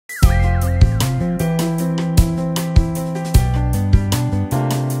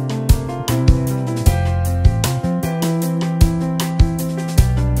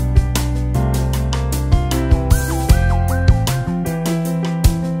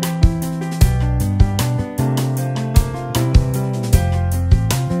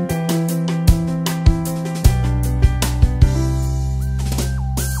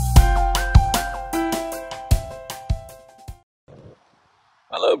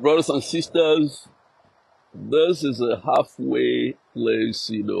Brothers and sisters, this is a halfway place.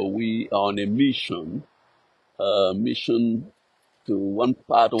 We are on a mission to one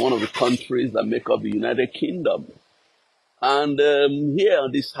of the countries that make up the United Kingdom. And here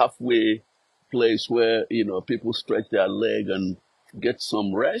on this halfway place where, people stretch their leg and get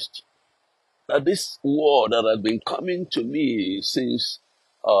some rest, that this word that has been coming to me since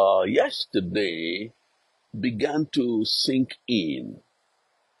yesterday began to sink in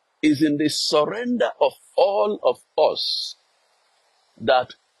is in the surrender of all of us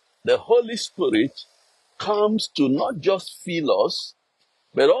that the Holy Spirit comes to not just fill us,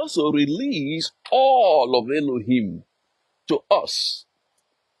 but also release all of Elohim to us.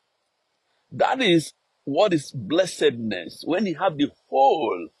 That is what is blessedness, when you have the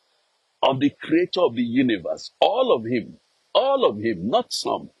whole of the creator of the universe, all of him, not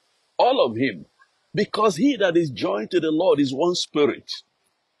some, all of him. Because he that is joined to the Lord is one spirit.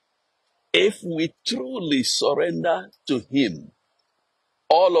 If we truly surrender to him,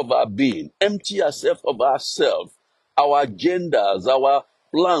 all of our being, empty ourselves of ourselves, our agendas, our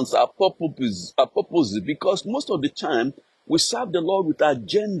plans, our purposes, because most of the time we serve the Lord with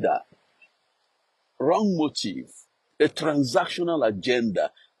agenda, wrong motive, a transactional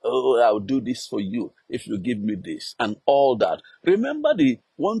agenda. Oh, I'll do this for you if you give me this, and all that. Remember the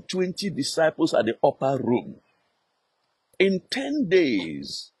 120 disciples at the upper room. In 10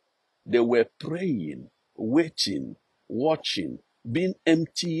 days, they were praying, waiting, watching, being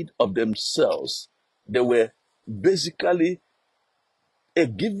emptied of themselves. They were basically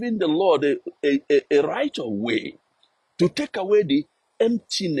giving the Lord a right of way to take away the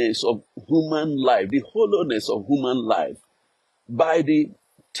emptiness of human life, the hollowness of human life. By the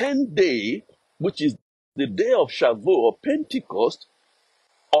 10th day, which is the day of Shavuot or Pentecost,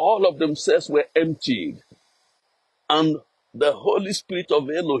 all of themselves were emptied. And the Holy Spirit of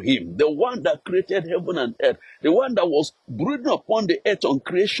Elohim, the one that created heaven and earth, the one that was brooding upon the earth on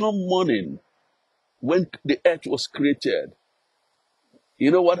creation morning when the earth was created.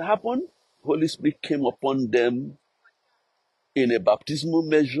 You know what happened? Holy Spirit came upon them in a baptismal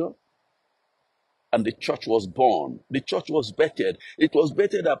measure, and the church was born. The church was bettered. It was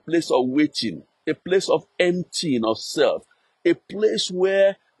bettered a place of waiting, a place of emptying of self, a place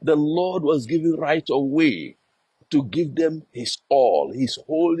where the Lord was giving right of way to give them his all, his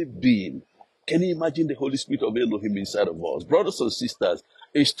holy being. Can you imagine the Holy Spirit of Elohim inside of us? Brothers and sisters,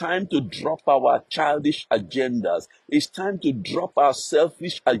 it's time to drop our childish agendas. It's time to drop our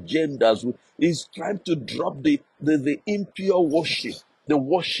selfish agendas. It's time to drop the impure worship, the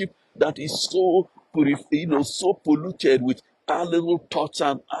worship that is so so polluted with our little thoughts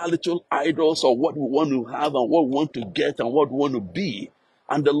and our little idols of what we want to have and what we want to get and what we want to be.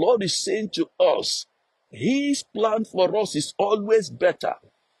 And the Lord is saying to us, his plan for us is always better.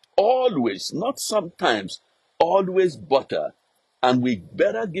 Always, not sometimes, always better. And we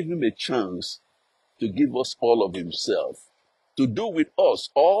better give him a chance to give us all of himself, to do with us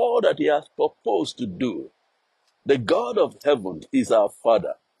all that he has proposed to do. The God of heaven is our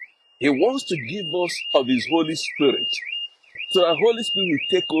Father. He wants to give us of his Holy Spirit. So the Holy Spirit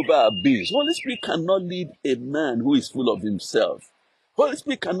will take over our beings. Holy Spirit cannot lead a man who is full of himself. Holy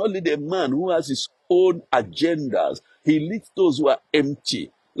Spirit cannot lead a man who has his own agendas. He leads those who are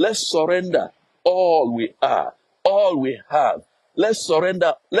empty. Let's surrender all we are, all we have. Let's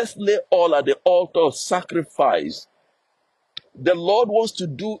surrender. Let's lay all at the altar of sacrifice. The Lord wants to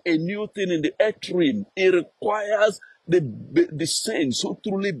do a new thing in the earth realm. It requires the saints who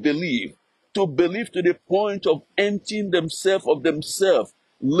truly believe to believe to the point of emptying themselves of themselves,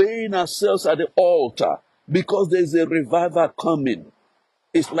 laying ourselves at the altar, because there's a revival coming.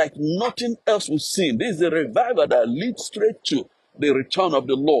 It's like nothing else we've seen. This is a revival that leads straight to the return of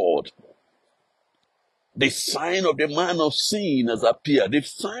the Lord. The sign of the man of sin has appeared. The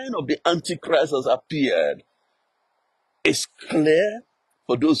sign of the Antichrist has appeared. It's clear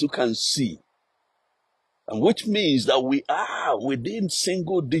for those who can see. And which means that we are within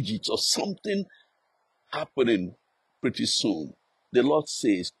single digits of something happening pretty soon. The Lord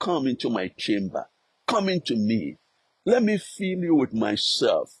says, come into my chamber. Come into me. Let me fill you with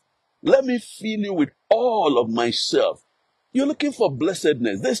myself. Let me fill you with all of myself. You're looking for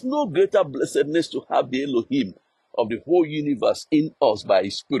blessedness. There's no greater blessedness to have the Elohim of the whole universe in us by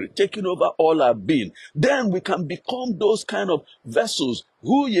his Spirit, taking over all our being. Then we can become those kind of vessels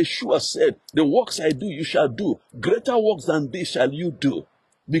who Yeshua said, the works I do, you shall do. Greater works than this shall you do.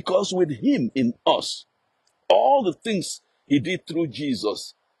 Because with him in us, all the things he did through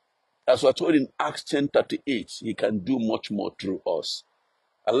Jesus, as we're told in Acts 10:38, he can do much more through us.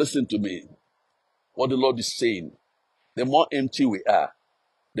 And listen to me, what the Lord is saying. The more empty we are,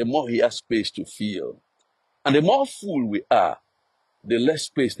 the more he has space to fill. And the more full we are, the less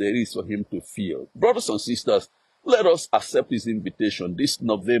space there is for him to fill. Brothers and sisters, let us accept his invitation this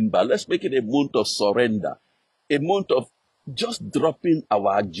November. Let's make it a month of surrender, a month of just dropping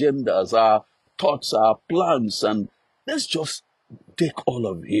our agendas, our thoughts, our plans, and let's just take all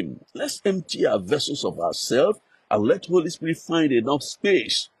of him. Let's empty our vessels of ourselves and let Holy Spirit find enough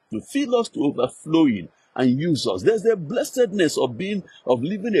space to fill us to overflowing and use us. There's the blessedness of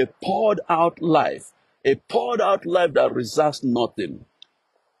living a poured out life, a poured out life that reserves nothing.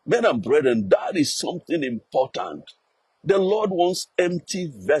 Men and brethren, that is something important. The Lord wants empty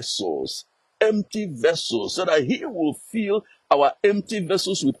vessels, so that he will fill our empty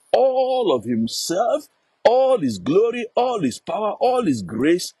vessels with all of himself, all his glory, all his power, all his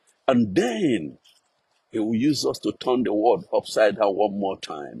grace, and then he will use us to turn the world upside down one more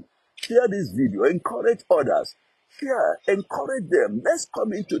time. Share this video, encourage others. Share, encourage them. Let's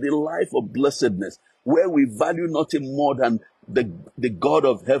come into the life of blessedness where we value nothing more than the God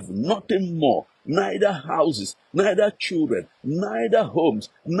of heaven, nothing more. Neither houses, neither children, neither homes,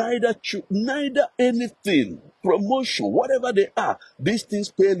 neither anything, promotion, whatever they are. These things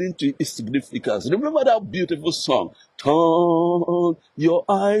pale into its significance. Remember that beautiful song, turn your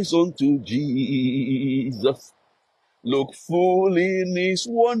eyes unto Jesus. Look full in his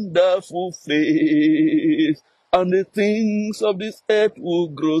wonderful face, and the things of this earth will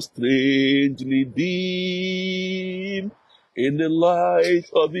grow strangely dim in the light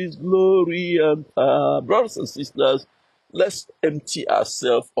of his glory and power. Brothers and sisters, let's empty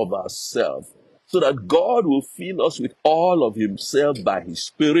ourselves of ourselves so that God will fill us with all of himself by his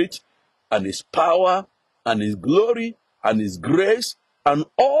Spirit and his power and his glory and his grace and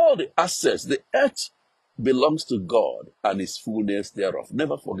all the assets. The earth belongs to God and his fullness thereof.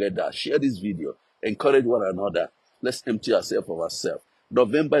 Never forget that. Share this video. Encourage one another. Let's empty ourselves of ourselves.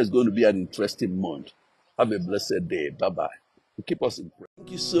 November is going to be an interesting month. Have a blessed day. Bye-bye. Keep us in prayer.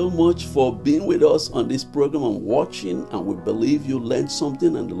 Thank you so much for being with us on this program and watching, and we believe you learned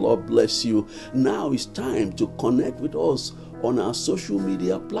something and the Lord bless you. Now it's time to connect with us on our social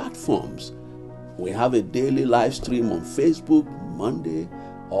media platforms. We have a daily live stream on Facebook, Monday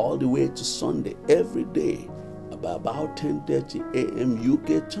all the way to Sunday, every day, about 10:30 a.m.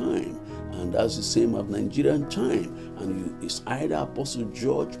 UK time. And that's the same as Nigerian time. And it's either Apostle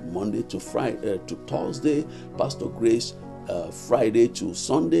George, Monday to Friday to Thursday, Pastor Grace, Friday to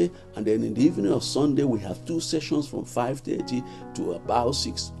Sunday, and then in the evening of Sunday we have two sessions from 5:30 to about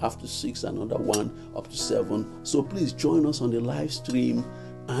 6, after 6 another one up to 7. So please join us on the live stream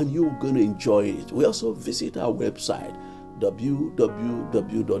and you're going to enjoy it. We also visit our website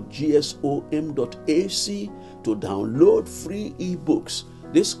www.gsom.ac to download free ebooks.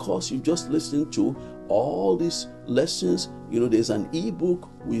 This course you just listened to, all these lessons, there's an ebook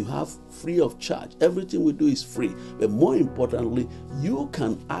we have free of charge. Everything we do is free. But more importantly, you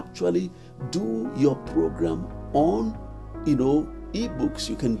can actually do your program on, ebooks.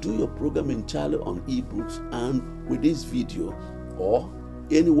 You can do your program entirely on ebooks and with this video, or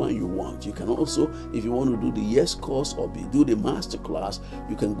anyone you want. You can also, if you want to do the Yes course or do the master class,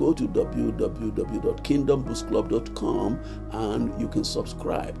 you can go to www.kingdomboostclub.com and you can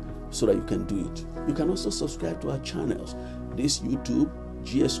subscribe so that you can do it. You can also subscribe to our channels, this YouTube,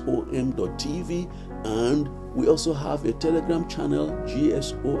 gsom.tv, and we also have a Telegram channel,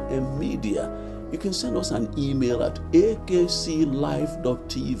 GSOM Media. You can send us an email at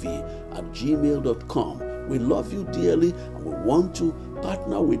akclife.tv@gmail.com. We love you dearly and we want to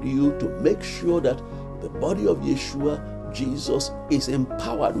partner with you to make sure that the body of Yeshua, Jesus, is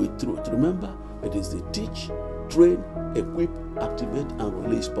empowered with truth. Remember, it is the teach, train, equip, activate, and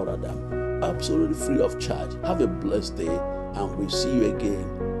release paradigm. Absolutely free of charge. Have a blessed day and we'll see you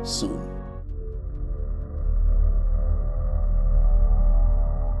again soon.